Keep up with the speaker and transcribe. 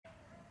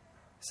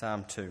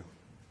Psalm 2.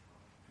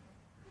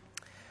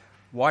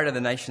 Why do the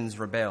nations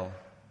rebel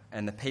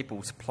and the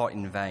peoples plot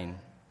in vain?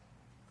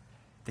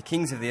 The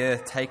kings of the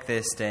earth take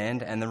their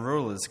stand, and the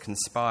rulers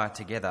conspire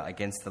together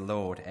against the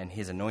Lord and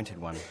his anointed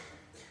one.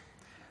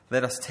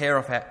 Let us tear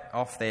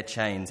off their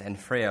chains and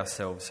free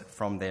ourselves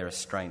from their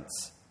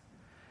restraints.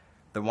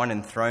 The one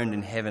enthroned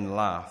in heaven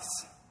laughs.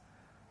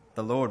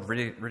 The Lord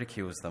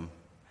ridicules them.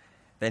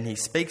 Then he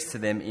speaks to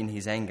them in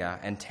his anger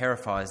and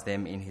terrifies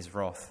them in his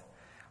wrath.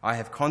 I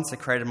have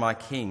consecrated my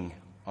king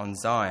on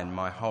Zion,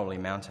 my holy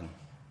mountain.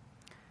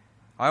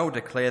 I will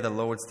declare the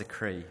Lord's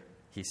decree.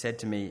 He said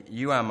to me,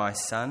 "You are my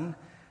son.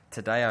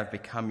 Today I've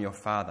become your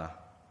father.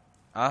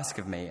 Ask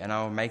of me, and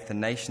I will make the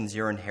nations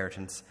your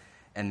inheritance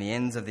and the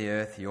ends of the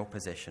earth your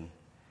possession.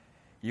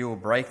 You will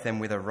break them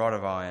with a rod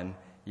of iron.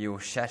 You will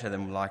shatter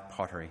them like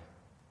pottery.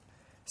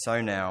 So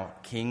now,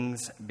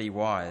 kings, be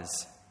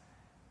wise.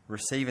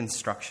 Receive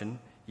instruction,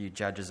 you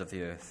judges of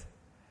the earth.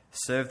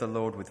 Serve the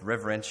Lord with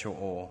reverential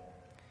awe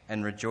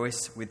and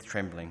rejoice with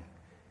trembling.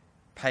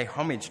 Pay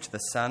homage to the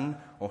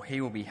Son, or he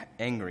will be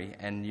angry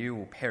and you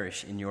will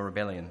perish in your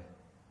rebellion.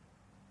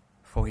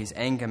 For his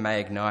anger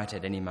may ignite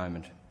at any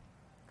moment.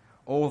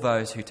 All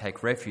those who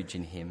take refuge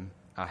in him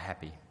are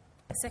happy."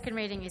 The second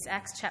reading is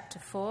Acts chapter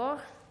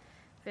 4,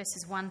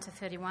 verses 1 to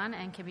 31,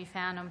 and can be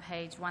found on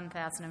page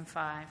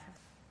 1005.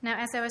 Now,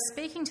 as they were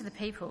speaking to the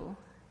people,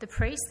 the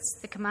priests,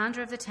 the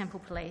commander of the temple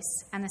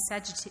police, and the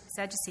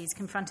Sadducees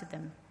confronted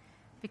them,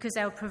 because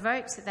they were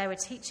provoked that they were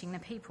teaching the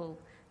people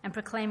and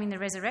proclaiming the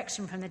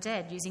resurrection from the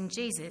dead, using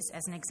Jesus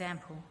as an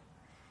example.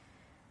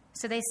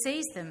 So they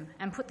seized them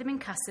and put them in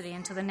custody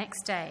until the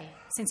next day,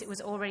 since it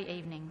was already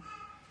evening.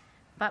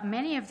 But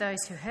many of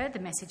those who heard the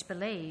message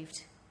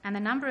believed, and the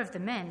number of the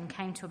men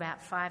came to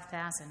about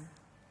 5,000.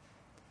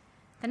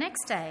 The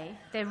next day,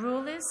 their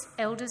rulers,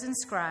 elders, and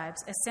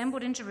scribes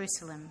assembled in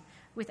Jerusalem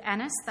with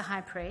Annas the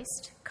high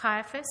priest,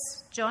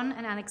 Caiaphas, John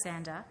and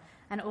Alexander,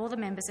 and all the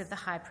members of the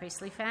high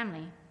priestly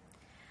family.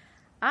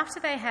 After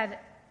they had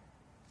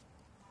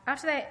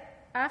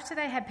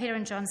Peter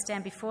and John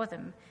stand before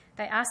them,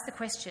 they asked the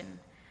question,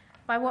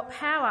 "By what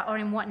power or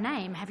in what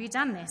name have you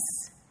done this?"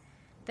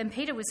 Then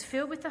Peter was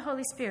filled with the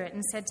Holy Spirit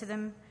and said to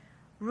them,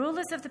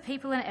 "Rulers of the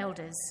people and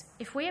elders,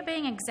 if we are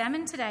being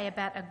examined today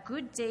about a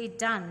good deed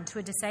done to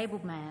a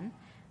disabled man,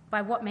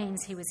 by what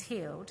means he was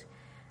healed,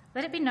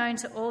 let it be known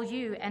to all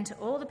you and to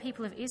all the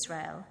people of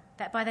Israel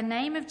that by the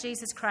name of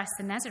Jesus Christ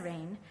the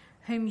Nazarene,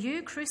 whom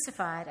you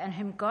crucified and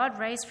whom God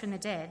raised from the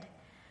dead,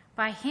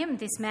 by him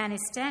this man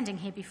is standing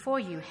here before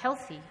you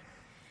healthy.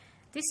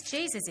 This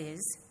Jesus is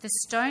the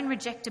stone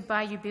rejected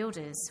by you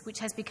builders, which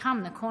has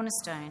become the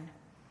cornerstone.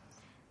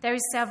 There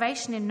is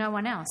salvation in no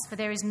one else, for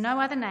there is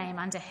no other name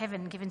under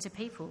heaven given to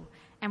people,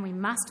 and we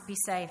must be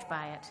saved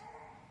by it."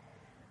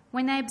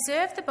 When they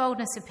observed the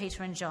boldness of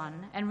Peter and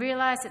John and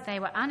realised that they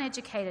were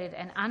uneducated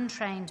and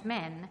untrained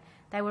men,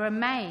 they were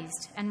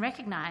amazed and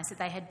recognised that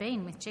they had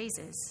been with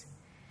Jesus.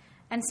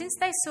 And since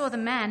they saw the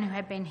man who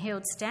had been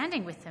healed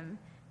standing with them,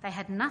 they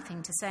had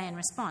nothing to say in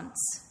response.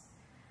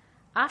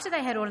 After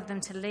they had ordered them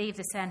to leave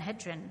the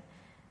Sanhedrin,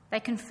 they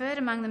conferred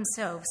among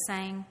themselves,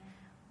 saying,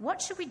 "What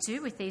should we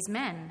do with these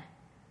men?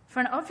 For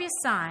an obvious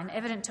sign,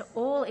 evident to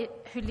all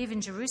who live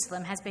in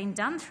Jerusalem, has been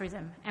done through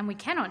them, and we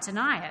cannot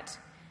deny it.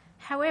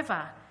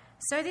 However,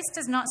 so this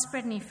does not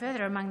spread any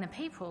further among the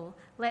people,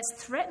 let's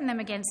threaten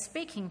them against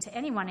speaking to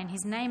anyone in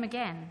his name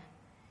again."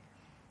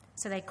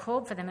 So they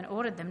called for them and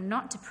ordered them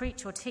not to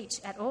preach or teach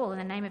at all in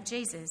the name of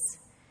Jesus.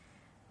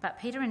 But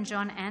Peter and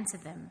John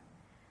answered them,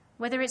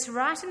 "Whether it's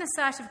right in the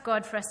sight of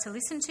God for us to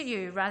listen to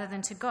you rather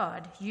than to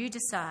God, you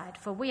decide,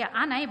 for we are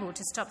unable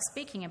to stop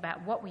speaking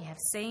about what we have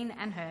seen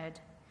and heard."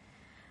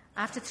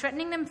 After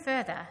threatening them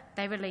further,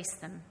 they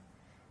released them.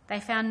 They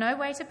found no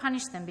way to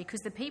punish them because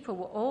the people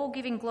were all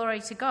giving glory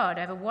to God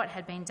over what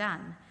had been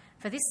done,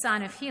 for this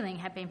sign of healing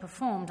had been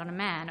performed on a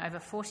man over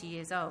 40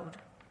 years old.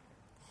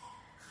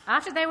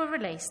 After they were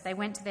released, they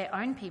went to their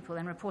own people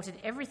and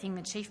reported everything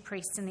the chief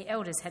priests and the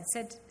elders had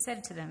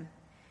said to them.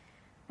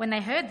 When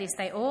they heard this,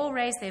 they all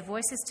raised their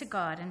voices to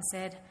God and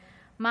said,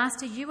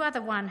 "Master, you are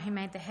the one who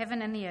made the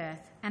heaven and the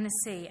earth and the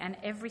sea and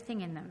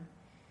everything in them.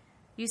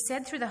 You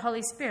said through the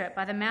Holy Spirit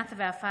by the mouth of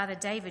our father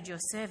David, your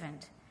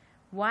servant,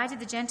 'Why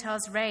did the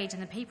Gentiles rage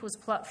and the peoples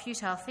plot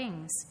futile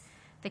things?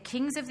 The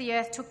kings of the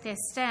earth took their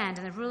stand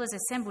and the rulers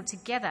assembled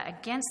together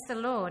against the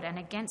Lord and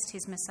against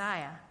his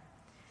Messiah.'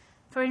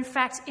 For in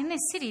fact, in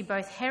this city,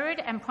 both Herod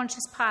and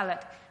Pontius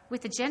Pilate,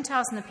 with the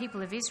Gentiles and the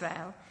people of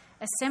Israel,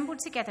 assembled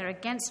together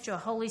against your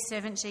holy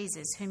servant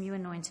Jesus, whom you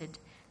anointed,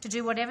 to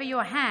do whatever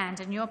your hand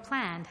and your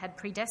plan had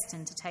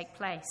predestined to take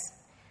place.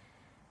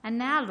 And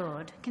now,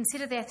 Lord,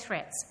 consider their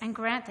threats and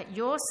grant that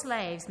your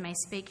slaves may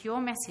speak your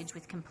message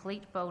with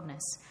complete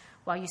boldness,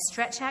 while you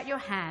stretch out your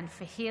hand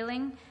for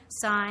healing,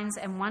 signs,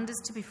 and wonders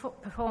to be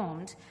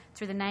performed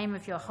through the name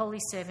of your holy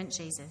servant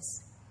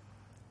Jesus."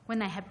 When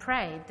they had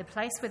prayed, the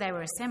place where they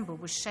were assembled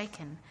was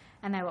shaken,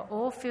 and they were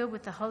all filled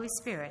with the Holy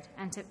Spirit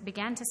and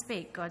began to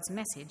speak God's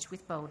message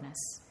with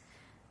boldness.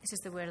 This is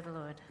the word of the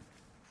Lord.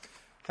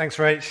 Thanks,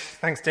 Rach.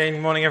 Thanks, Dean.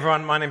 Good morning,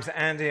 everyone. My name's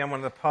Andy. I'm one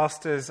of the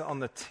pastors on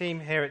the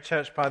team here at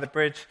Church by the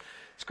Bridge.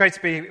 It's great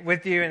to be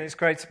with you, and it's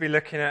great to be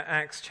looking at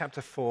Acts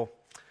chapter 4.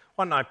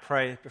 Why don't I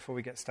pray before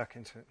we get stuck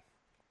into it?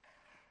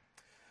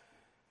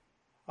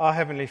 Our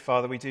Heavenly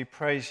Father, we do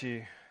praise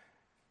you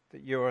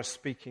that you are a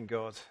speaking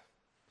God.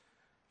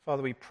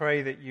 Father, we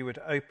pray that you would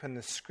open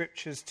the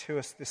Scriptures to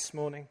us this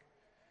morning.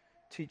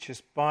 Teach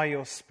us by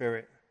your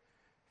Spirit,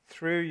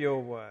 through your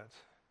word,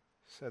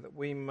 so that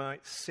we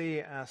might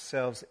see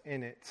ourselves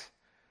in it,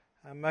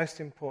 and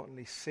most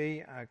importantly,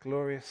 see our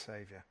glorious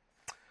Saviour.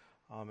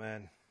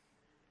 Amen.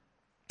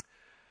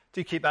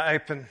 Do keep that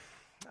open.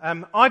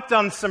 I've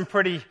done some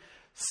pretty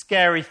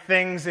scary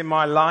things in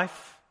my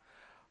life.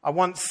 I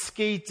once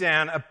skied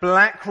down a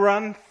black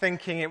run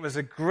thinking it was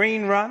a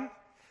green run.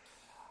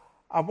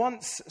 I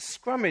once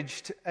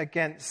scrummaged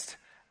against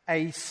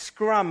a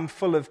scrum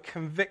full of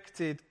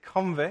convicted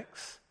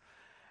convicts.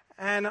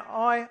 And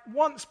I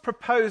once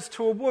proposed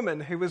to a woman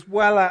who was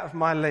well out of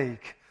my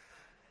league.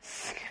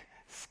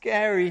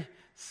 Scary,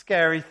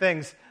 scary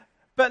things.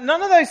 But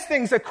none of those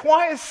things are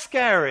quite as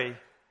scary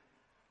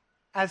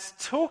as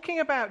talking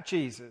about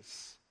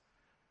Jesus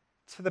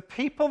to the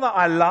people that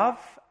I love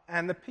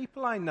and the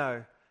people I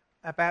know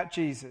about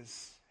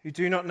Jesus who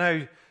do not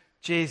know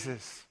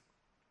Jesus.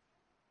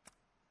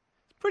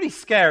 It's pretty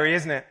scary,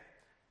 isn't it?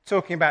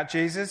 Talking about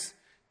Jesus.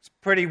 It's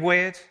pretty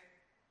weird.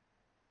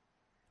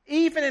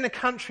 Even in a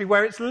country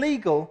where it's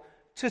legal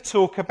to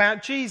talk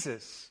about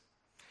Jesus.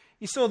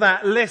 You saw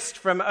that list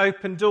from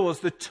Open Doors,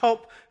 the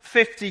top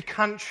 50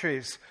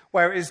 countries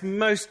where it is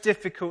most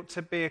difficult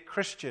to be a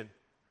Christian.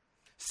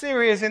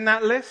 Syria's in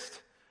that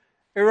list.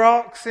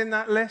 Iraq's in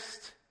that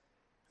list.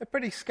 They're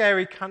pretty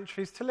scary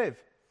countries to live.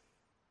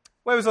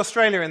 Where was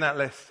Australia in that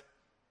list?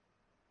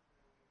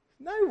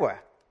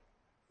 Nowhere.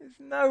 It's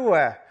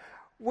nowhere.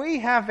 We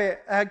have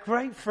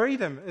great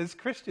freedom as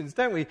Christians,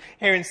 don't we?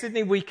 Here in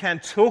Sydney, we can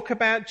talk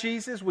about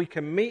Jesus. We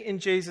can meet in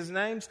Jesus'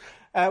 names.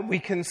 We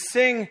can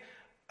sing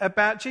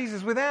about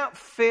Jesus without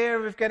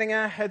fear of getting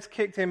our heads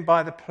kicked in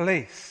by the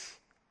police.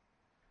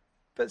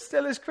 But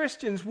still, as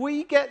Christians,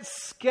 we get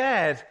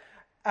scared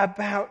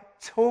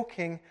about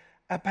talking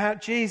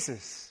about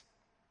Jesus.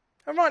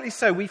 And rightly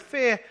so. We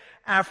fear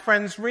our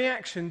friends'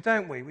 reaction,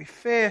 don't we? We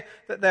fear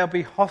that they'll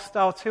be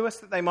hostile to us,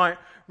 that they might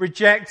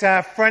reject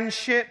our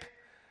friendship.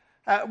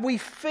 We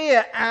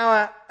fear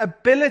our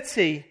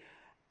ability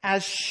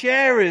as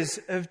sharers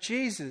of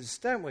Jesus,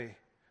 don't we?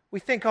 We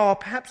think,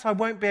 perhaps I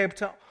won't be able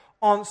to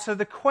answer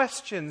the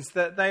questions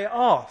that they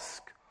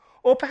ask.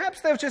 Or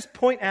perhaps they'll just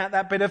point out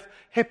that bit of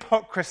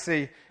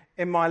hypocrisy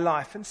in my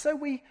life. And so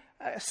we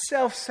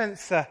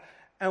self-censor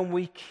and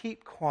we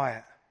keep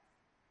quiet.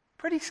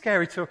 Pretty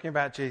scary talking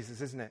about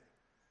Jesus, isn't it?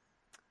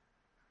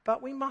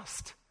 But we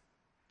must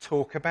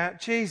talk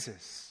about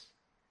Jesus.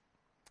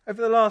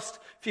 Over the last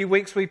few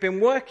weeks, we've been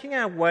working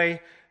our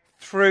way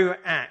through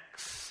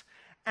Acts,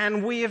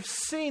 and we have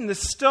seen the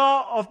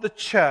start of the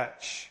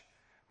church.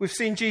 We've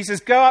seen Jesus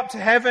go up to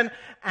heaven,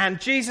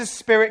 and Jesus'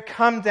 Spirit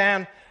come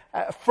down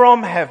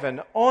from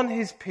heaven on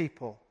his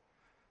people,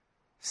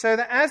 so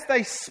that as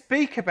they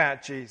speak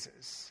about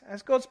Jesus,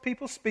 as God's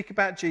people speak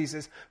about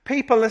Jesus,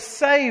 people are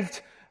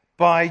saved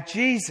by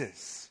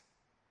Jesus.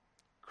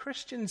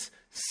 Christians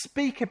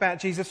speak about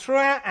Jesus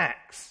throughout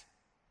Acts.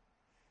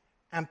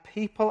 And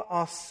people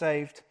are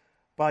saved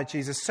by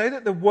Jesus so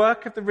that the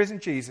work of the risen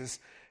Jesus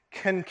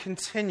can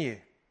continue.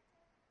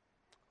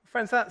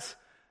 Friends, that's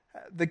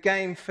the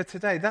game for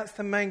today. That's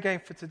the main game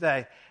for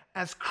today.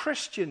 As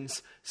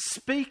Christians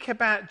speak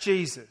about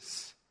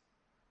Jesus,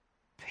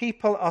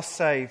 people are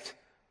saved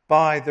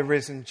by the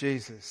risen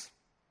Jesus.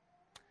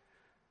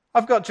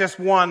 I've got just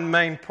one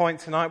main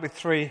point tonight with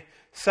 3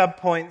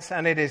 sub-points,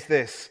 and it is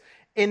this.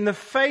 In the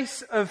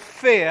face of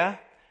fear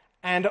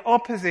and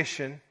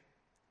opposition,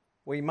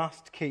 we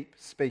must keep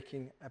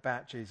speaking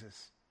about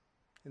Jesus.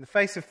 In the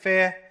face of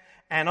fear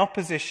and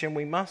opposition,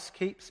 we must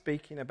keep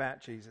speaking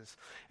about Jesus.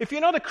 If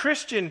you're not a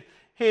Christian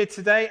here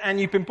today and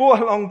you've been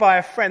brought along by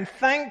a friend,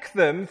 thank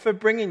them for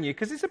bringing you,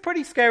 because it's a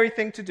pretty scary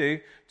thing to do,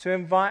 to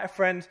invite a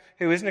friend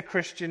who isn't a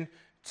Christian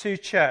to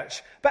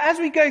church. But as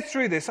we go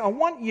through this, I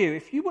want you,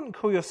 if you wouldn't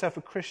call yourself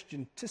a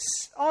Christian, to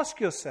ask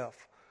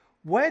yourself,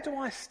 where do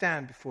I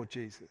stand before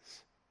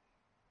Jesus?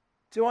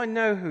 Do I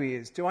know who he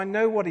is? Do I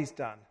know what he's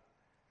done?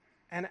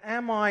 And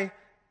am I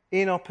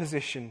in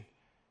opposition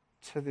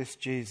to this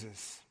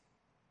Jesus?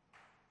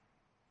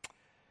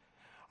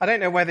 I don't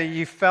know whether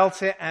you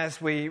felt it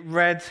as we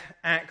read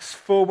Acts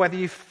 4, whether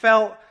you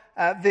felt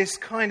this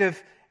kind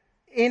of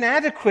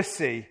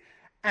inadequacy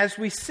as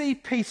we see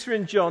Peter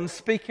and John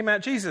speaking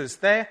about Jesus.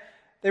 They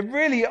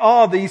really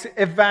are these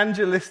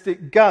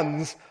evangelistic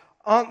guns,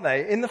 aren't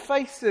they? In the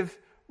face of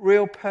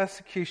real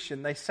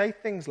persecution, they say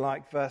things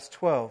like verse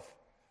 12.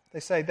 They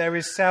say, "There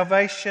is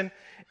salvation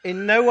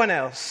in no one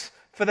else,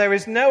 for there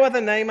is no other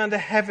name under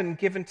heaven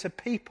given to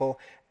people,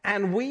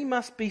 and we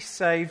must be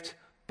saved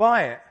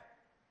by it."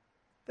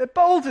 They're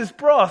bold as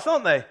brass,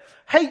 aren't they?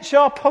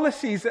 HR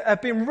policies that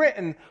have been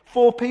written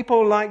for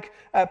people like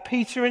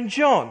Peter and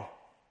John.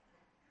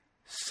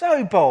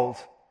 So bold.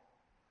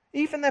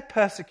 Even their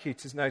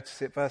persecutors,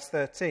 notice it, verse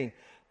 13.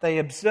 They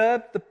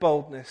observed the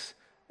boldness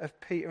of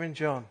Peter and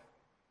John.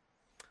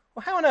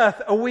 Well, how on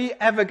earth are we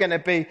ever going to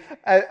be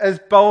as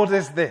bold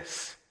as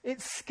this?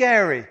 It's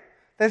scary.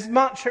 There's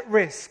much at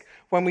risk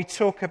when we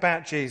talk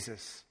about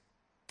Jesus.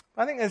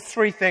 I think there's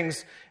three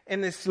things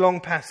in this long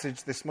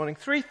passage this morning.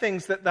 Three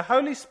things that the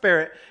Holy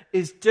Spirit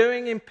is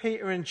doing in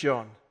Peter and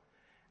John.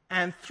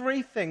 And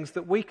three things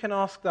that we can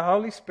ask the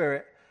Holy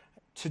Spirit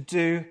to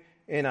do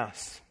in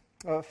us.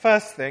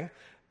 First thing,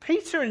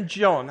 Peter and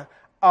John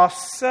are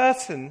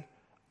certain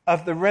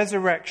of the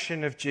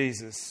resurrection of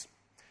Jesus.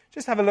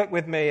 Just have a look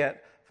with me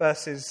at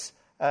verses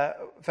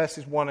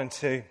 1 and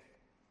 2.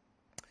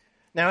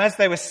 Now, as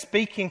they were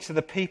speaking to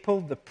the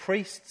people, the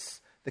priests,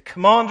 the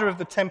commander of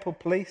the temple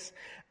police,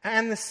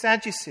 and the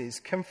Sadducees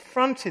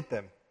confronted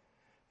them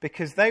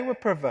because they were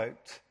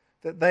provoked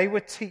that they were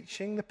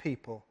teaching the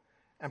people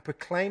and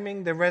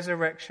proclaiming the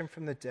resurrection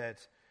from the dead,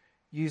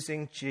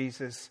 using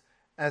Jesus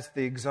as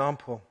the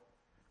example.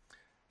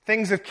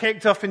 Things have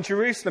kicked off in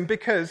Jerusalem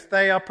because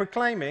they are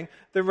proclaiming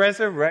the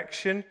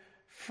resurrection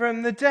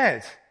from the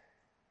dead.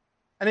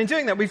 And in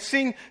doing that, we've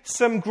seen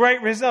some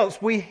great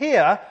results. We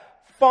hear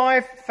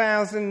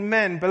 5,000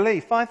 men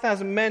believe,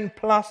 5,000 men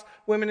plus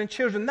women and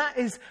children. That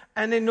is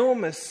an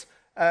enormous,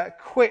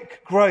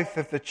 quick growth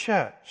of the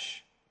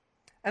church.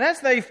 And as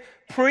they've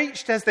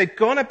preached, as they've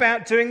gone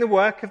about doing the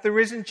work of the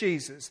risen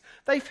Jesus,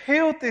 they've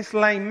healed this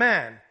lame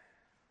man.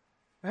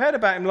 We heard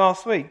about him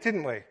last week,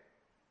 didn't we?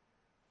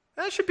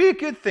 That should be a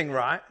good thing,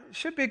 right? It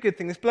should be a good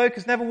thing. This bloke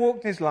has never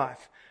walked in his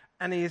life,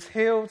 and he is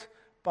healed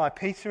by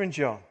Peter and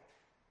John.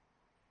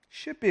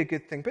 Should be a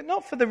good thing, but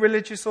not for the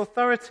religious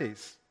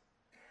authorities.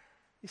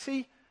 You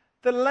see,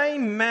 the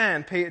lame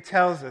man, Peter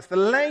tells us, the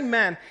lame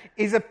man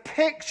is a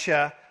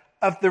picture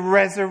of the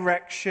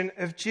resurrection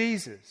of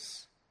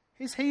Jesus.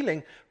 His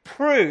healing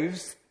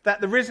proves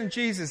that the risen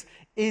Jesus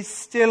is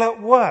still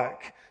at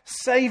work,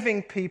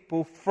 saving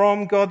people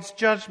from God's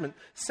judgment,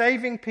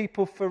 saving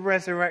people for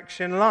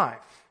resurrection life.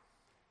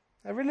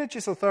 Now,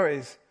 religious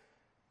authorities,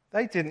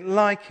 they didn't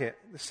like it.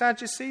 The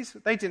Sadducees,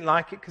 they didn't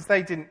like it because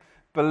they didn't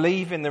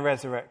believe in the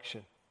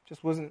resurrection. It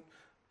just wasn't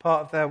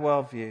part of their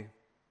worldview.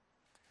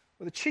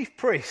 Well, the chief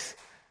priests,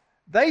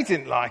 they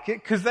didn't like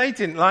it because they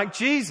didn't like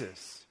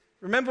Jesus.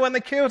 Remember when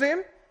they killed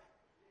him?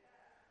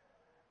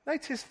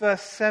 Notice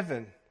verse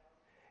 7.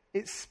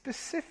 It's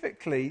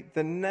specifically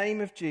the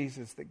name of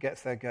Jesus that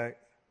gets their goat.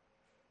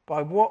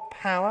 By what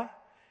power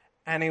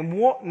and in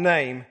what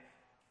name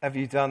have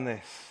you done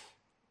this?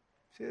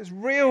 See, there's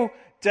real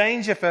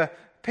danger for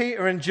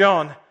Peter and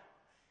John.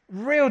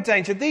 Real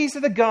danger. These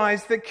are the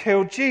guys that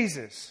killed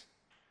Jesus.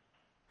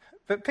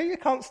 But Peter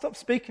can't stop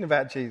speaking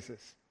about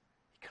Jesus.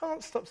 He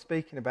can't stop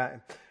speaking about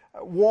him.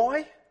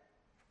 Why?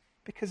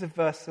 Because of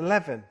verse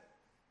 11.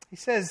 He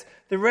says,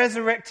 the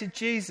resurrected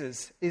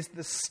Jesus is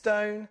the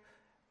stone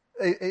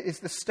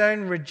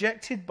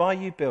rejected by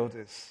you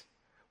builders,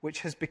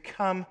 which has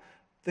become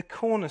the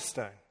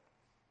cornerstone.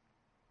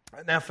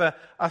 Now, for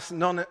us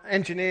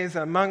non-engineers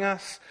among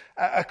us,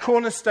 a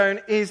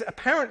cornerstone is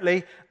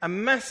apparently a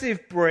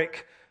massive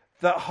brick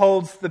that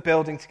holds the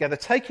building together.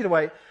 Take it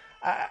away,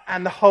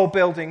 and the whole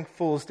building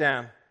falls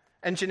down.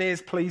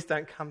 Engineers, please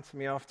don't come to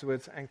me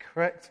afterwards and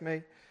correct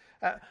me.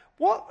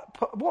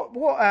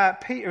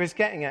 What Peter is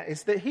getting at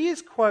is that he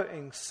is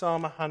quoting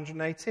Psalm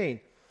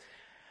 118.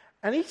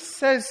 And he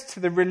says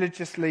to the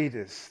religious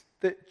leaders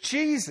that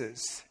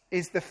Jesus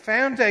is the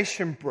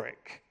foundation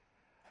brick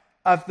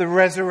of the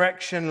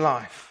resurrection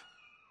life.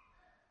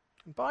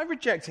 By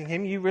rejecting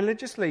him, you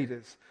religious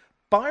leaders,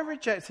 by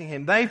rejecting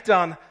him, they've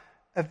done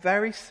a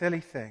very silly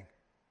thing.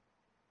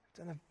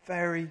 They've done a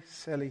very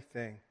silly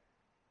thing.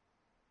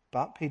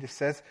 But, Peter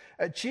says,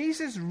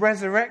 Jesus'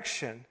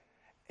 resurrection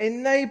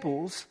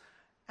enables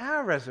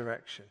our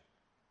resurrection.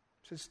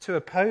 So to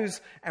oppose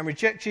and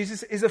reject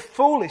Jesus is a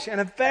foolish and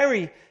a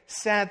very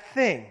sad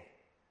thing.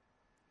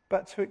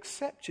 But to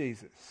accept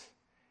Jesus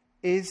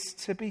is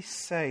to be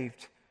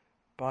saved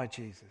by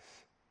Jesus.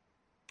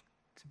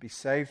 To be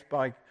saved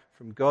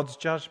from God's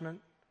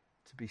judgment,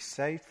 to be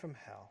saved from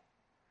hell,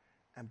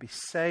 and be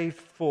saved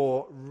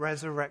for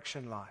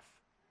resurrection life.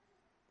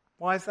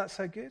 Why is that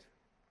so good?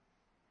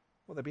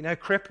 Well, there'll be no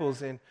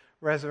cripples in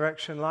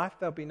resurrection life.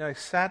 There'll be no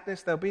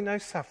sadness. There'll be no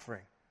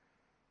suffering.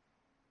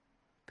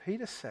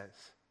 Peter says,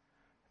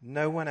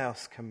 no one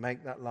else can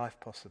make that life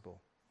possible.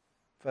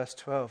 Verse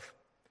 12,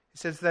 he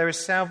says, there is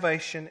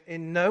salvation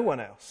in no one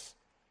else,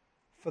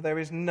 for there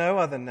is no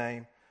other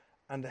name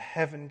under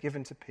heaven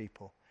given to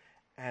people,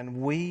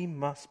 and we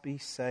must be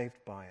saved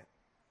by it.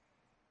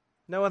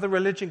 No other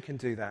religion can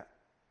do that.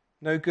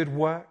 No good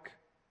work,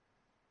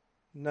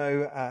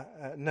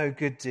 no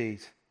good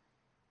deed.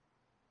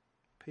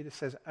 Peter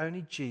says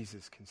only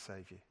Jesus can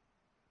save you.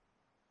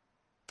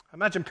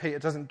 Imagine Peter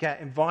doesn't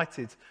get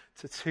invited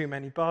to too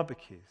many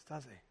barbecues,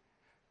 does he?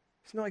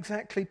 It's not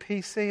exactly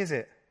PC, is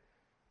it?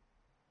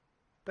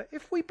 But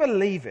if we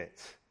believe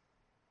it,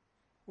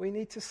 we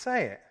need to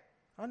say it.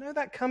 I know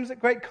that comes at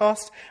great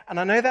cost, and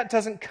I know that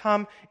doesn't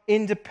come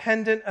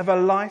independent of a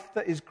life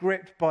that is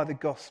gripped by the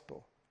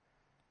gospel.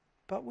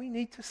 but we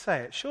need to say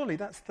it. Surely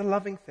that's the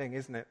loving thing,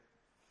 isn't it?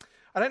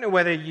 I don't know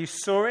whether you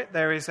saw it.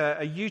 There is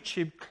a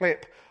YouTube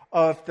clip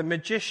of the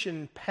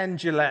magician Penn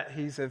Jillette.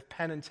 He's of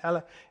Penn and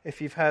Teller,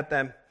 if you've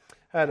heard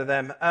of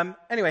them.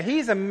 Anyway,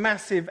 he's a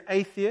massive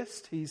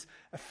atheist. He's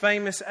a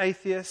famous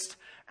atheist.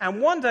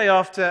 And one day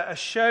after a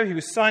show, he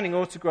was signing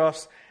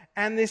autographs,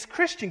 and this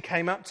Christian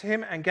came up to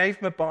him and gave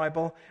him a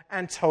Bible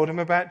and told him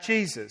about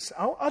Jesus.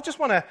 I just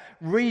want to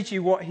read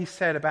you what he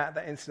said about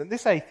that incident.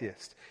 This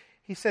atheist,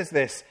 he says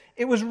this: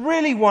 "It was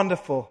really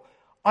wonderful.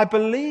 I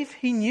believe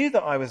he knew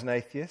that I was an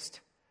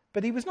atheist,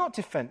 but he was not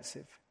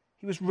defensive.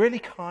 He was really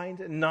kind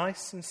and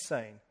nice and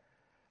sane.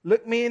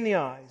 Looked me in the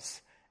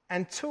eyes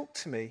and talked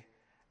to me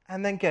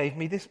and then gave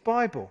me this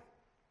Bible."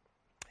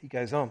 He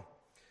goes on.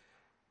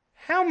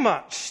 "How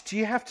much do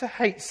you have to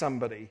hate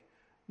somebody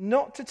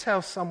not to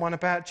tell someone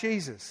about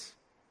Jesus?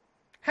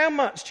 How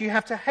much do you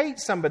have to hate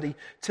somebody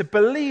to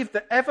believe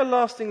that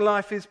everlasting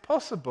life is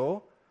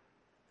possible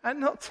and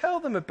not tell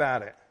them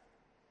about it?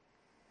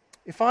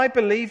 If I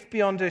believed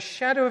beyond a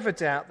shadow of a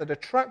doubt that a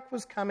truck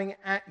was coming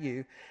at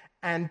you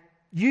and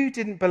you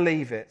didn't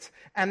believe it,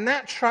 and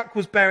that truck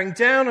was bearing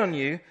down on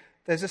you,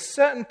 there's a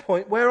certain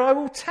point where I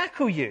will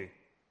tackle you.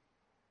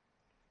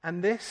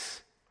 And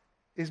this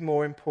is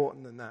more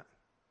important than that."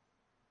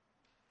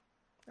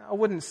 Now, I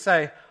wouldn't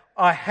say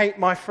I hate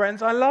my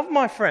friends, I love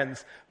my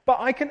friends, but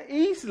I can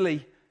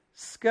easily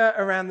skirt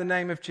around the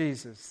name of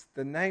Jesus,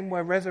 the name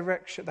where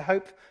resurrection, the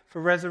hope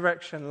for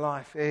resurrection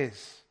life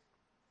is.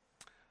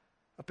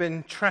 I've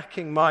been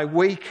tracking my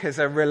week as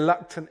a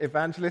reluctant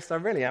evangelist. I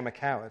really am a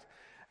coward.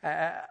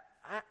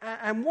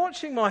 And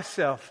watching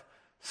myself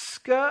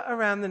skirt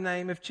around the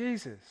name of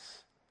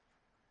Jesus.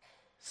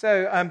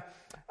 So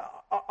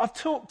I've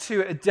talked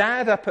to a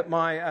dad up at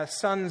my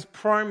son's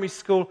primary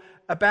school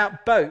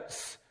about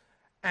boats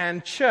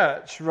and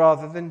church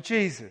rather than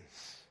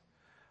Jesus.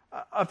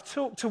 I've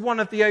talked to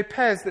one of the au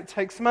pairs that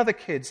takes some other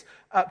kids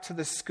up to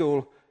the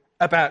school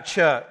about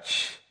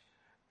church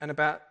and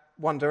about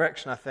One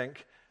Direction, I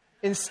think,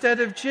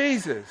 instead of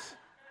Jesus.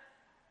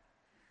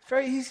 It's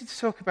very easy to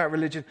talk about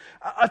religion.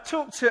 I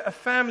talked to a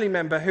family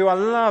member who I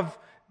love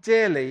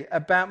dearly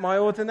about my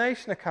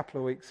ordination a couple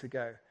of weeks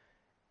ago.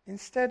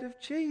 Instead of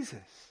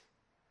Jesus,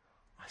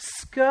 I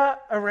skirt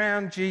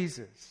around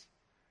Jesus.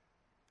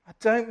 I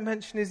don't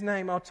mention his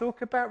name. I'll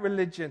talk about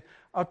religion.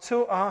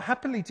 I'll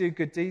happily do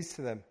good deeds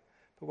to them.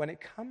 But when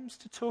it comes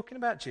to talking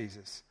about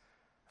Jesus,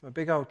 I'm a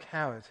big old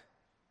coward.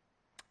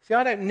 See,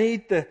 I don't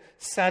need the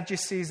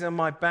Sadducees on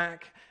my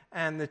back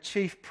and the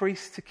chief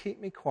priest to keep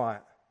me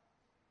quiet.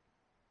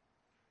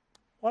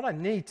 What I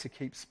need to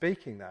keep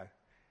speaking, though,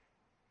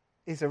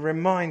 is a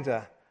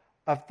reminder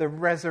of the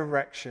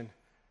resurrection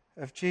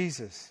of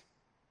Jesus.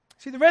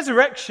 See, the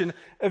resurrection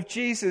of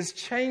Jesus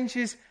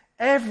changes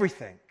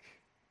everything.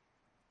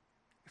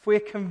 If we are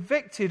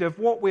convicted of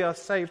what we are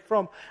saved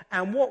from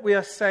and what we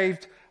are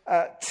saved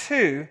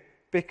to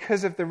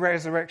because of the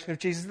resurrection of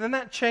Jesus, then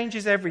that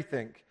changes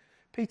everything.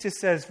 Peter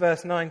says,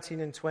 verse 19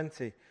 and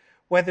 20,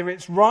 "Whether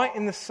it's right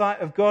in the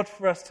sight of God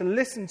for us to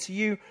listen to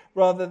you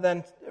rather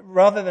than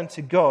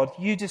to God,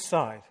 you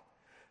decide.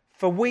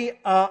 For we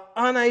are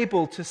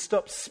unable to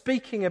stop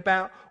speaking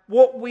about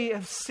what we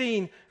have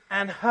seen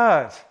and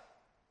heard."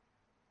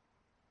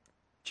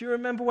 Do you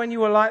remember when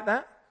you were like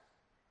that?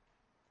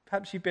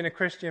 Perhaps you've been a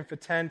Christian for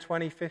 10,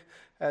 20,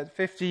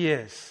 50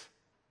 years.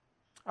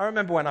 I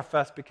remember when I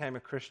first became a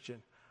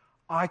Christian.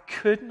 I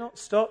could not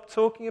stop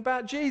talking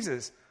about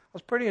Jesus. It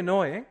was pretty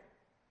annoying.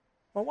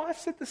 My wife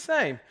said the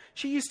same.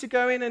 She used to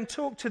go in and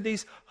talk to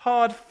these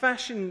hard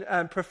fashion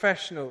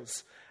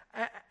professionals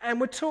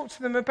and would talk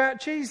to them about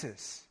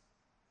Jesus.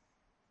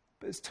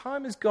 But as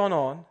time has gone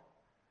on,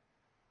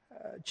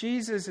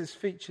 Jesus has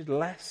featured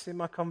less in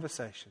my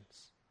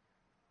conversations.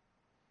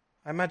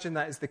 I imagine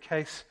that is the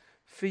case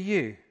for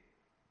you.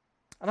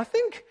 And I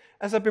think,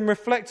 as I've been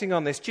reflecting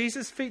on this,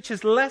 Jesus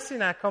features less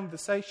in our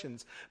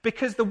conversations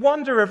because the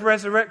wonder of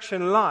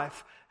resurrection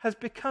life has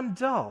become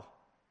dull.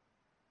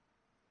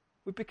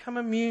 We've become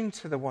immune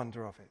to the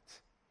wonder of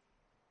it.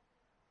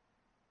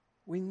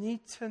 We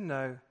need to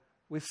know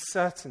with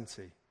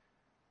certainty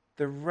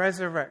the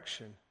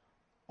resurrection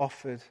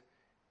offered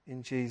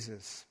in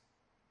Jesus.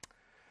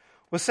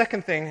 Well,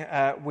 second thing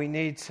we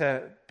need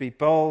to be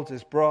bold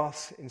as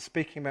brass in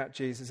speaking about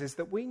Jesus is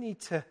that we need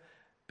to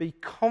be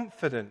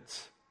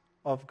confident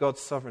of God's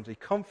sovereignty.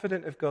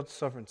 Confident of God's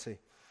sovereignty.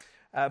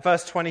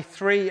 Verse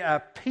 23,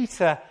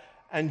 Peter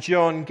and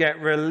John get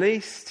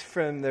released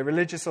from the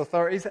religious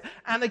authorities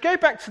and they go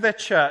back to their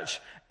church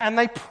and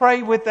they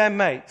pray with their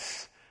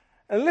mates.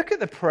 And look at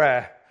the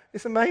prayer.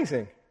 It's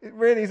amazing. It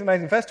really is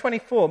amazing. Verse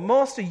 24,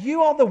 "Master,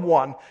 you are the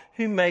one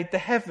who made the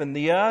heaven,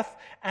 the earth,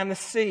 and the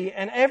sea,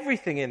 and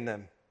everything in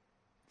them."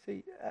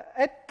 See,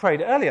 Ed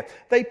prayed earlier.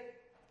 They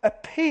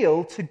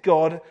appeal to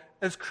God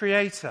as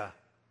creator.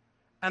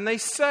 And they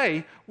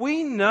say,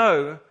 "We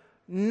know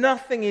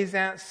nothing is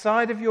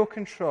outside of your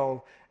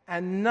control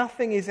and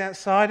nothing is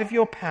outside of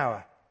your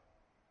power."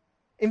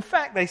 In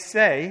fact, they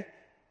say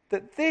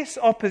that this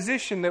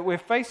opposition that we're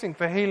facing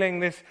for healing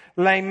this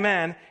lame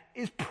man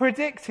is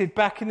predicted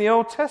back in the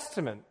Old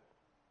Testament.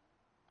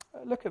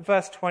 Look at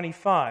verse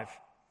 25.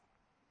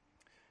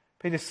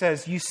 Peter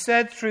says, "You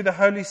said through the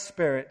Holy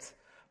Spirit,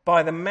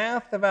 by the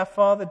mouth of our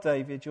father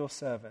David, your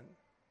servant,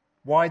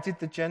 why did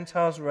the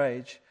Gentiles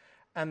rage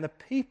and the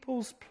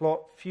peoples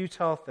plot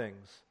futile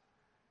things?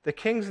 The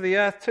kings of the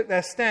earth took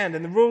their stand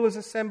and the rulers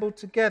assembled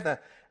together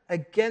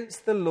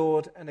against the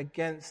Lord and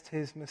against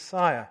his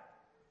Messiah."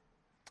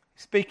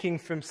 Speaking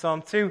from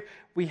Psalm 2,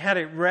 we had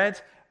it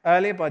read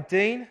earlier by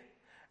Dean.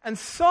 And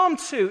Psalm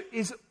 2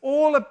 is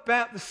all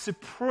about the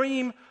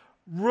supreme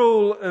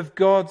rule of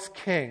God's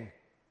king.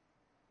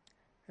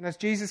 And as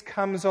Jesus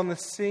comes on the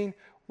scene,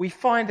 we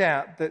find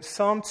out that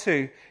Psalm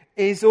 2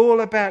 is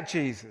all about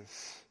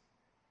Jesus,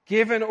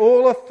 given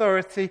all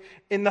authority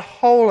in the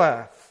whole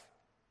earth.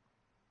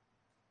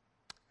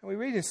 And we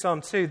read in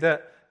Psalm 2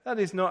 that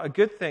is not a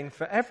good thing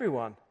for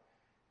everyone.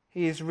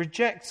 He is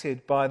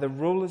rejected by the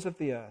rulers of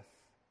the earth.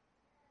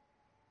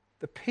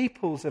 The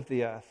peoples of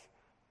the earth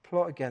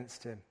plot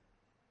against him.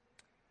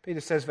 Peter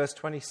says, verse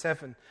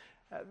 27,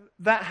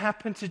 that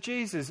happened to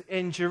Jesus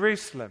in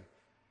Jerusalem.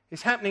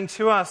 It's happening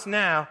to us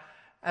now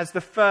as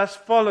the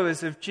first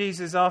followers of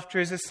Jesus after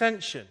his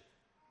ascension.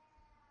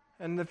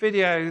 And the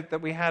video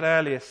that we had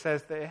earlier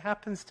says that it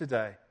happens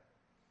today.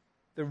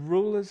 The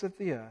rulers of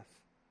the earth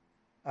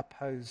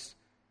oppose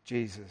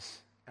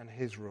Jesus and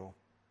his rule.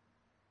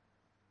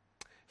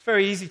 It's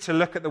very easy to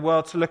look at the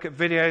world, to look at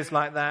videos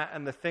like that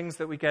and the things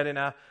that we get in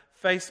our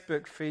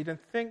Facebook feed and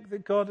think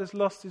that God has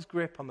lost his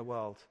grip on the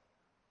world.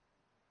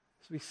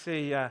 As we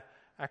see our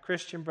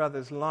Christian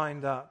brothers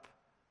lined up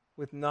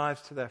with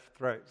knives to their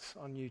throats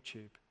on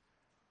YouTube.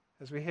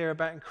 As we hear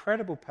about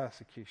incredible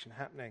persecution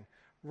happening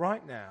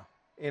right now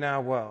in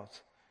our world.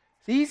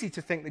 It's easy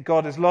to think that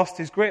God has lost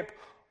his grip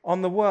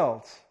on the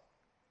world.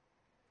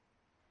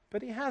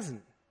 But he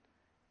hasn't.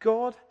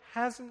 God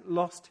hasn't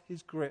lost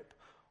his grip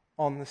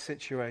on the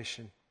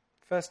situation.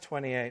 Verse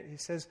 28, he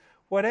says,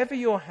 "Whatever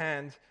your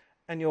hand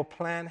and your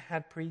plan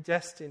had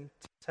predestined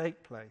to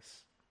take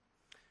place."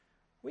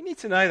 We need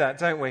to know that,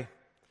 don't we?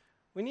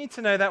 We need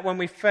to know that when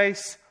we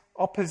face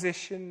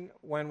opposition,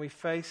 when we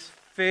face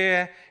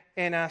fear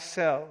in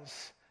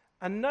ourselves,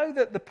 and know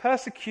that the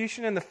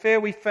persecution and the fear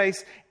we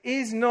face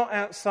is not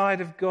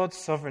outside of God's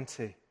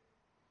sovereignty.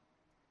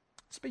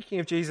 Speaking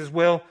of Jesus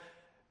will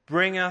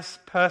bring us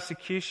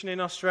persecution in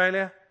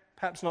Australia,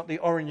 perhaps not the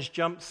orange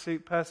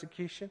jumpsuit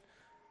persecution,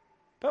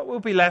 but we'll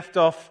be left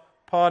off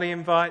party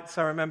invites.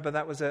 I remember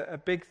that was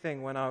a big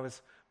thing when I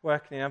was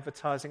working in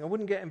advertising. I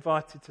wouldn't get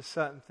invited to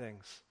certain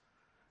things.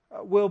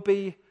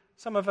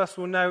 Some of us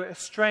will know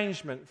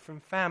estrangement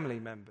from family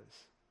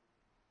members.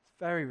 It's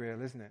very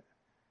real, isn't it?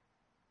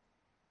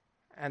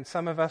 And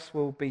some of us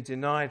will be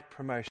denied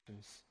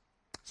promotions.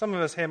 Some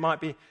of us here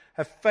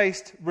have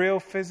faced real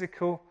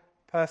physical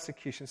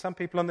persecution. Some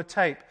people on the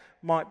tape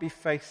might be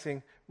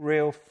facing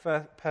real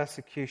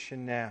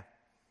persecution now.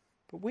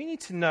 But we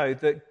need to know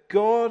that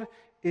God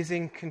is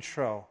in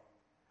control,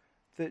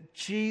 that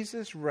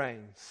Jesus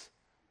reigns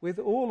with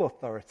all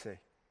authority.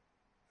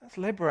 That's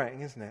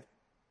liberating, isn't it?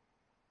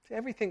 See,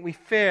 everything we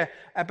fear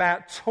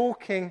about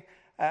talking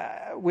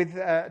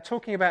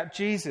about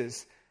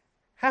Jesus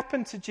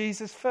happened to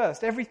Jesus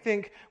first.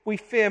 Everything we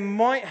fear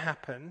might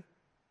happen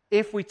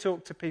if we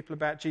talk to people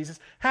about Jesus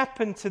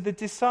happened to the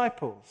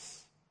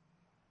disciples.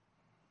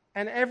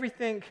 And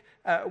everything,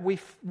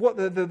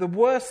 the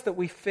worst that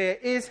we fear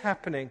is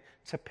happening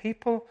to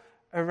people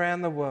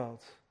around the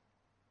world.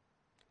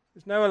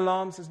 There's no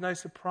alarms, there's no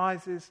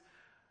surprises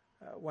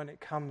when it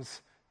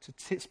comes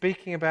to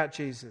speaking about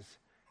Jesus.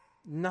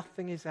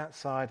 Nothing is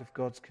outside of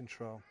God's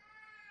control.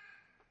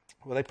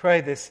 Well, they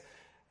pray this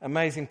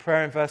amazing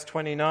prayer in verse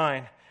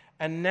 29.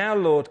 "And now,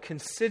 Lord,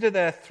 consider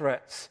their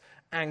threats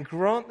and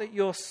grant that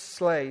your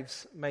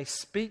slaves may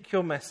speak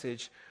your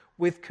message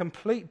with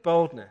complete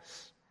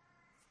boldness."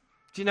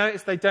 Do you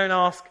notice they don't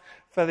ask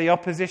for the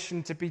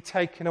opposition to be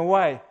taken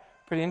away?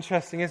 Pretty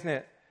interesting, isn't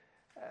it?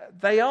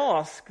 They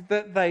ask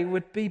that they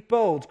would be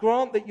bold.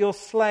 Grant that your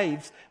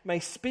slaves may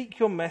speak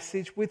your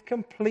message with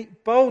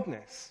complete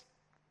boldness.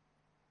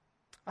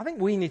 I think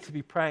we need to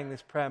be praying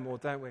this prayer more,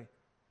 don't we?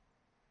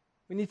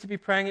 We need to be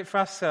praying it for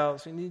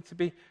ourselves. We need to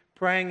be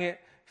praying it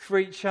for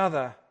each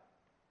other.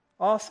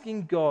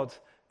 Asking God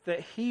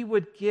that he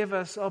would give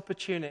us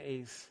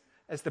opportunities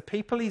as the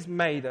people he's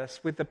made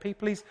us, with the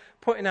people he's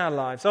put in our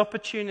lives,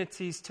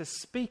 opportunities to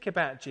speak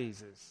about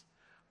Jesus.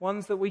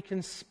 Ones that we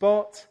can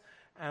spot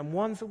and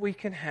ones that we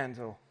can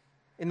handle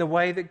in the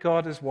way that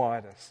God has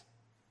wired us.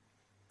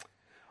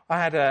 I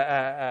had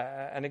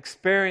an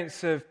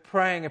experience of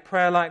praying a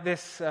prayer like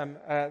this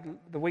the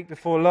week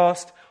before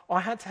last. I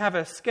had to have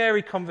a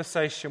scary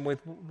conversation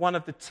with one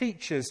of the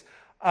teachers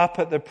up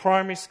at the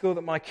primary school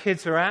that my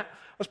kids are at.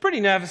 I was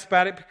pretty nervous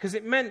about it because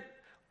it meant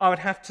I would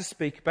have to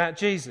speak about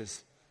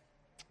Jesus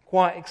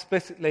quite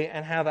explicitly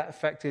and how that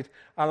affected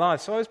our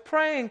lives. So I was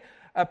praying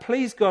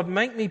Please, God,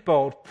 make me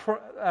bold.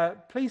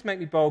 Please make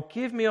me bold.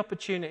 Give me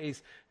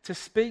opportunities to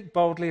speak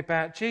boldly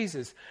about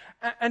Jesus.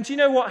 And do you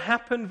know what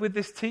happened with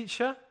this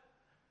teacher?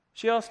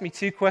 She asked me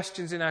 2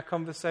 questions in our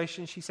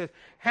conversation. She said,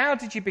 how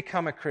did you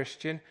become a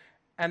Christian?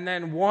 And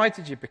then, why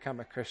did you become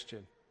a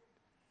Christian?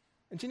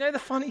 And do you know the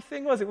funny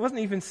thing was, it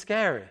wasn't even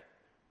scary.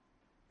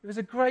 It was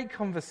a great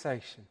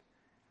conversation.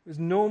 It was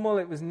normal,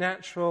 it was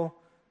natural.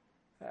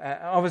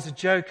 I was a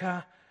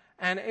joker,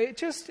 and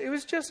it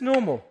was just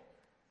normal.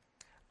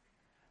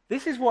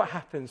 This is what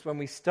happens when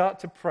we start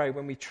to pray,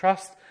 when we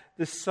trust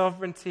the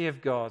sovereignty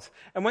of God.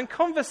 And when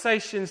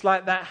conversations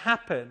like that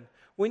happen,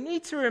 we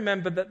need to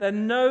remember that they're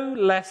no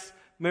less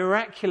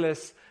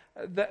miraculous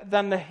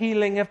than the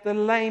healing of the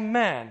lame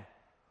man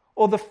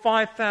or the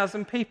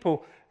 5,000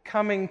 people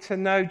coming to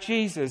know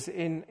Jesus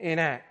in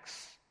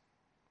Acts.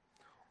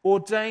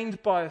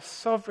 Ordained by a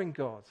sovereign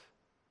God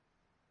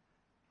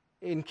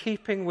in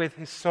keeping with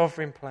his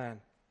sovereign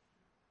plan.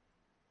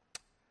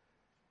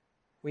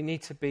 We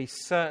need to be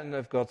certain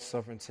of God's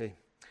sovereignty.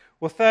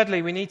 Well,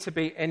 thirdly, we need to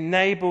be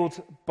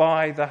enabled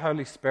by the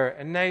Holy Spirit.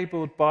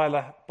 Enabled by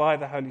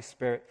the Holy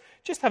Spirit.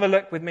 Just have a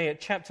look with me at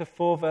chapter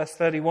 4, verse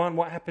 31.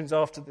 What happens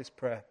after this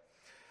prayer?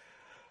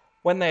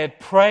 When they had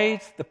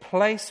prayed, the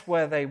place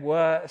where they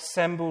were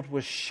assembled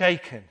was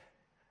shaken,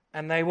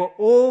 and they were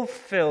all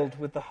filled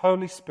with the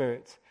Holy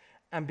Spirit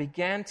and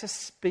began to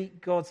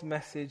speak God's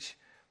message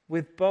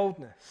with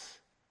boldness.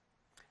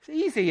 It's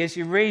easy as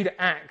you read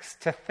Acts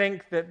to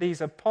think that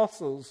these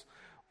apostles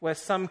were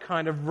some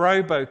kind of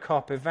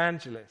RoboCop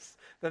evangelists,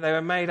 that they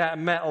were made out of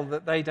metal,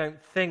 that they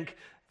don't think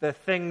the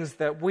things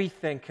that we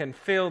think and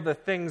feel the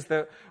things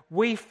that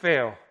we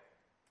feel.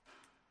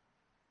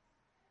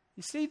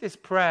 You see this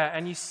prayer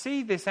and you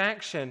see this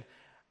action,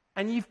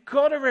 and you've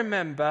got to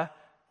remember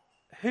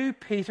who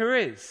Peter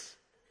is.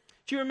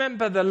 Do you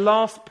remember the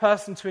last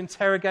person to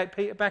interrogate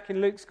Peter back in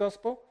Luke's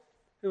gospel?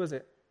 Who was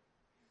it?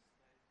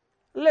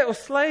 Little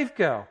slave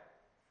girl.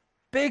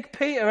 Big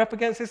Peter up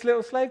against this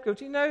little slave girl.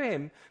 Do you know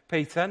him,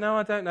 Peter? No,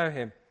 I don't know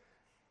him.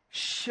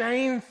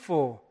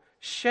 Shameful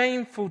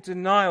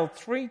denial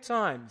 3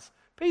 times.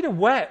 Peter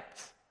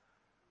wept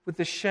with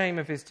the shame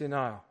of his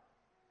denial.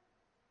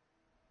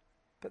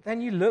 But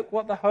then you look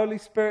what the Holy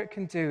Spirit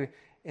can do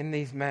in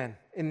these men,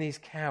 in these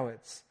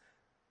cowards.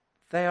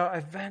 They are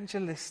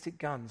evangelistic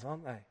guns,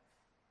 aren't they?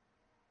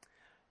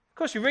 Of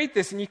course, you read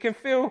this and you can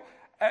feel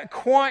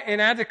quite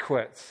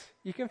inadequate.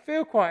 You can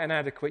feel quite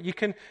inadequate. You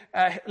can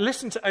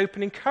listen to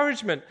open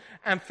encouragement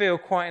and feel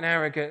quite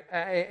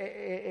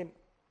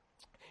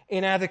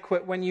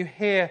inadequate when you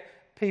hear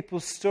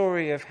people's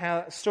stories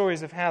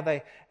of how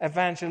they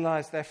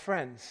evangelize their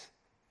friends.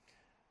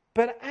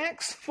 But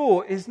Acts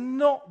 4 is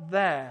not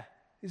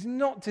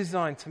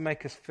designed to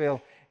make us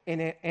feel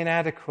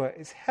inadequate.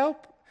 It's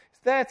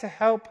there to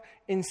help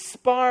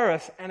inspire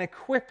us and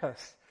equip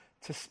us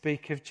to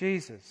speak of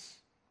Jesus.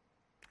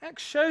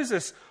 Acts shows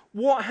us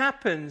what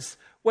happens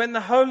when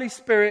the Holy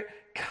Spirit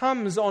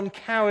comes on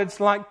cowards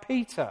like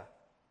Peter.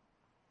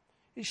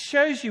 It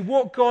shows you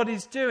what God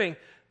is doing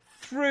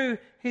through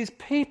his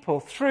people,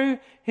 through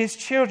his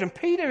children.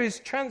 Peter is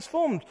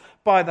transformed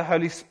by the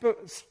Holy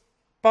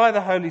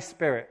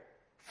Spirit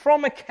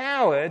from a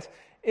coward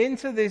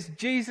into this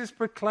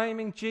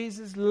Jesus-proclaiming,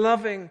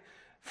 Jesus-loving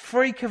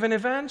freak of an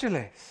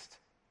evangelist.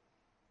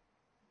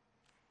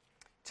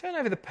 Turn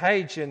over the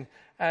page and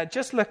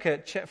just look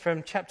at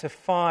from chapter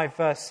 5,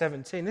 verse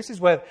 17. This is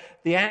where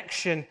the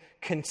action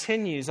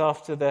continues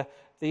after the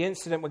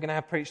incident we're going to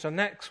have preached on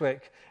next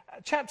week.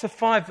 Chapter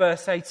 5,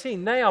 verse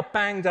 18, they are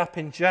banged up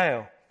in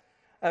jail.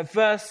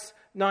 Verse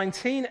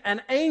 19,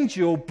 an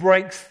angel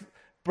breaks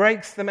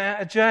them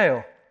out of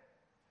jail.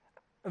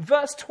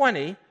 Verse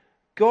 20,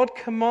 God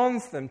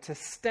commands them to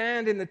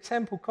stand in the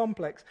temple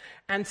complex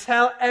and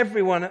tell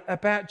everyone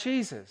about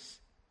Jesus.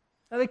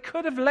 Now, they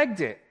could have legged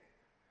it.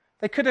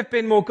 They could have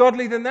been more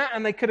godly than that,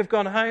 and they could have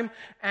gone home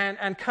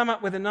and come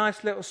up with a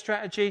nice little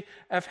strategy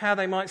of how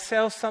they might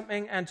sell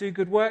something and do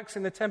good works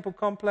in the temple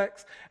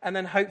complex, and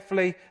then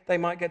hopefully they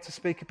might get to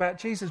speak about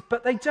Jesus.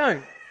 But they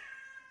don't.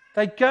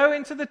 They go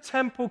into the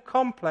temple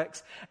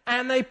complex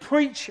and they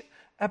preach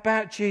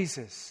about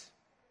Jesus.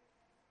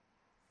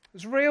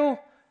 There's real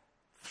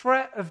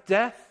threat of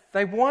death.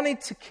 They wanted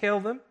to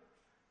kill them,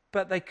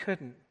 but they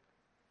couldn't.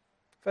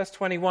 Verse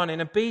 21, in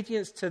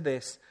obedience to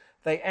this,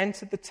 they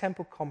entered the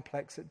temple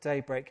complex at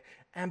daybreak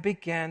and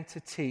began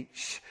to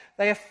teach.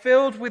 They are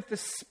filled with the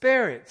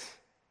Spirit.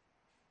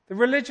 The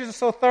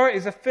religious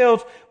authorities are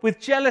filled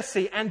with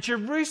jealousy, and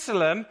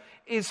Jerusalem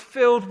is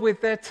filled with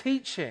their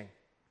teaching.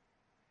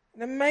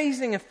 An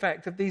amazing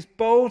effect of these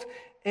bold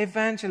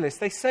evangelists.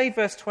 They say,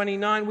 verse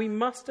 29, we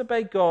must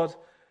obey God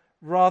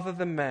rather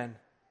than men.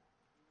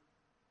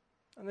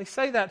 And they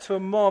say that to a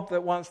mob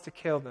that wants to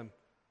kill them.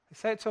 They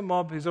say it to a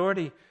mob who's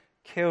already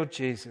killed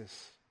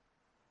Jesus.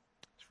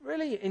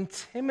 Really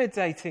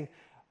intimidating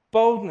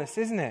boldness,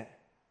 isn't it?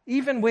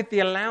 Even with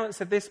the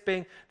allowance of this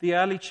being the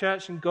early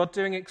church and God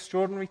doing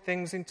extraordinary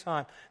things in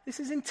time.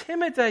 This is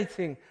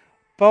intimidating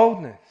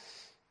boldness.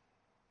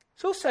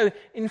 It's also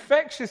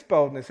infectious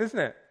boldness, isn't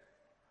it?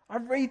 I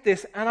read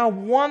this and I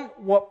want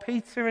what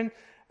Peter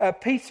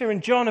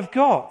and John have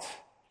got.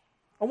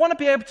 I want to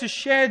be able to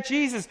share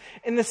Jesus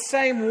in the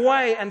same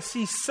way and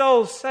see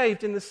souls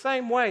saved in the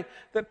same way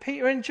that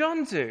Peter and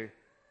John do.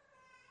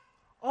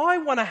 I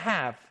want to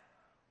have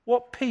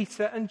what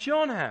Peter and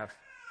John have.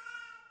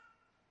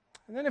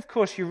 And then, of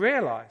course, you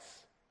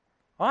realize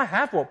I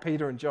have what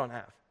Peter and John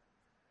have.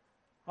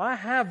 I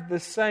have the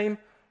same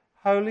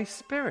Holy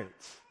Spirit.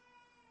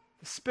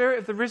 The Spirit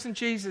of the risen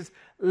Jesus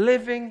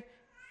living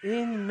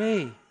in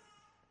me.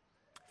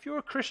 If you're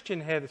a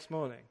Christian here this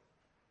morning,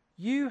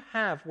 you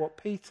have what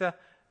Peter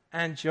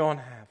and John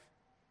have.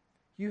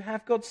 You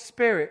have God's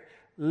Spirit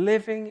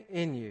living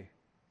in you.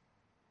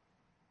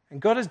 And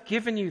God has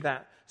given you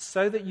that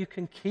so that you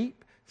can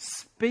keep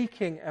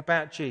speaking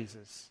about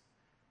Jesus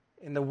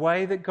in the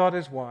way that God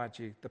has wired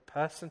you, the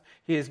person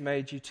He has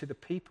made you, to the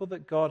people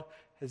that God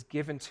has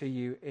given to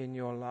you in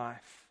your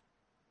life.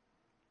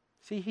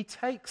 See, He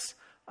takes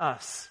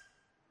us,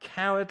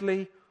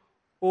 cowardly,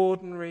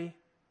 ordinary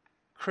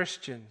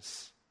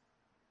Christians,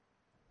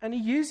 and He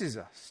uses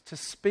us to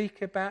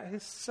speak about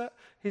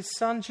His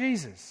Son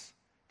Jesus,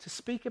 to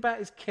speak about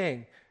His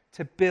King,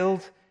 to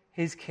build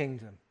His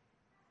kingdom.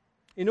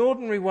 In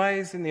ordinary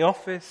ways, in the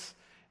office,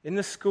 in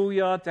the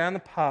schoolyard, down the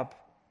pub.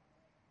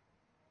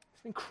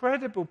 It's an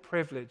incredible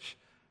privilege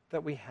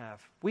that we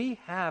have. We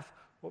have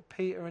what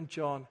Peter and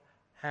John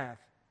have,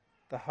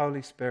 the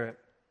Holy Spirit.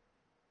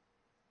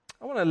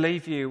 I want to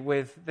leave you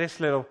with this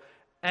little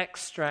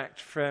extract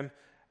from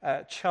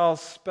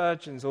Charles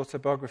Spurgeon's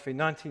autobiography,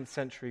 19th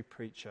century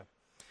preacher.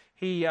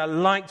 He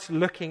liked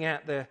looking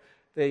at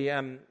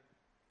the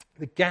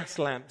gas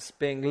lamps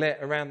being lit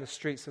around the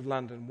streets of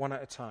London one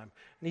at a time.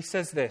 And he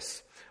says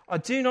this: "I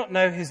do not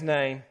know his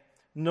name,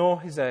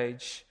 nor his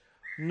age,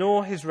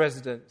 nor his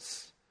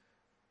residence,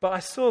 but I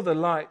saw the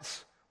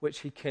lights which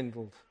he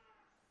kindled,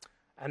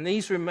 and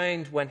these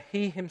remained when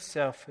he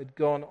himself had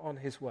gone on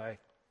his way.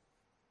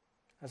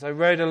 As I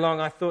rode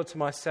along, I thought to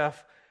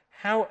myself,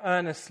 how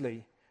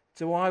earnestly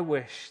do I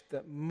wish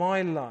that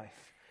my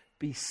life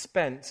be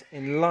spent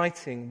in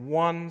lighting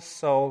one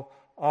soul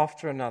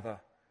after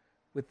another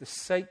with the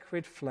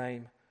sacred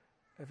flame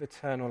of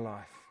eternal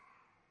life."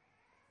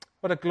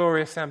 What a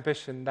glorious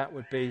ambition that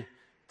would be,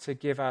 to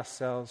give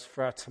ourselves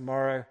for our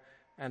tomorrow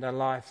and our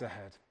lives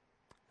ahead.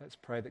 Let's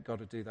pray that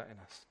God would do that in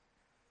us.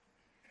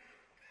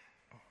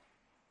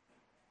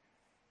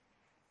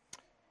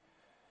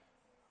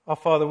 Our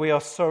Father, we are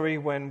sorry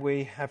when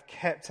we have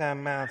kept our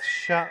mouths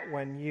shut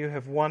when you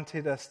have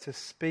wanted us to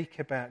speak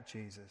about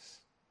Jesus.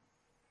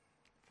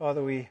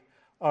 Father, we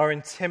are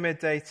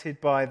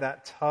intimidated by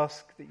that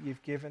task that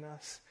you've given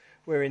us.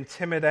 We're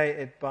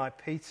intimidated by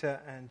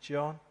Peter and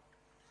John.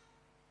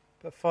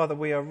 But Father,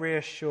 we are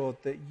reassured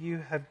that you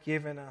have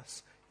given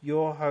us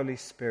your Holy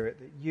Spirit,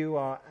 that you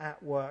are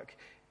at work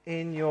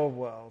in your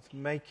world,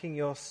 making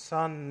your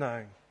Son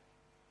known.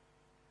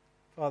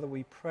 Father,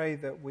 we pray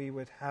that we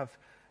would have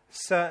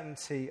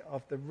certainty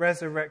of the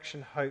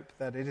resurrection hope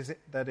that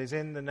is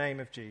in the name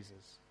of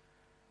Jesus.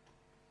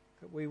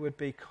 That we would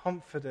be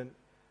confident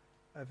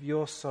of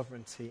your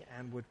sovereignty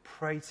and would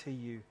pray to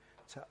you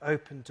to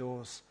open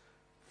doors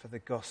for the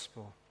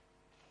gospel.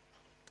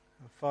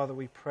 And Father,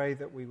 we pray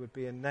that we would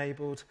be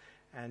enabled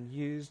and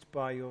used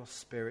by your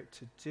Spirit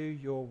to do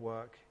your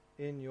work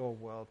in your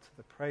world to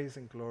the praise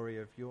and glory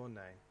of your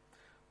name.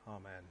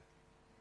 Amen.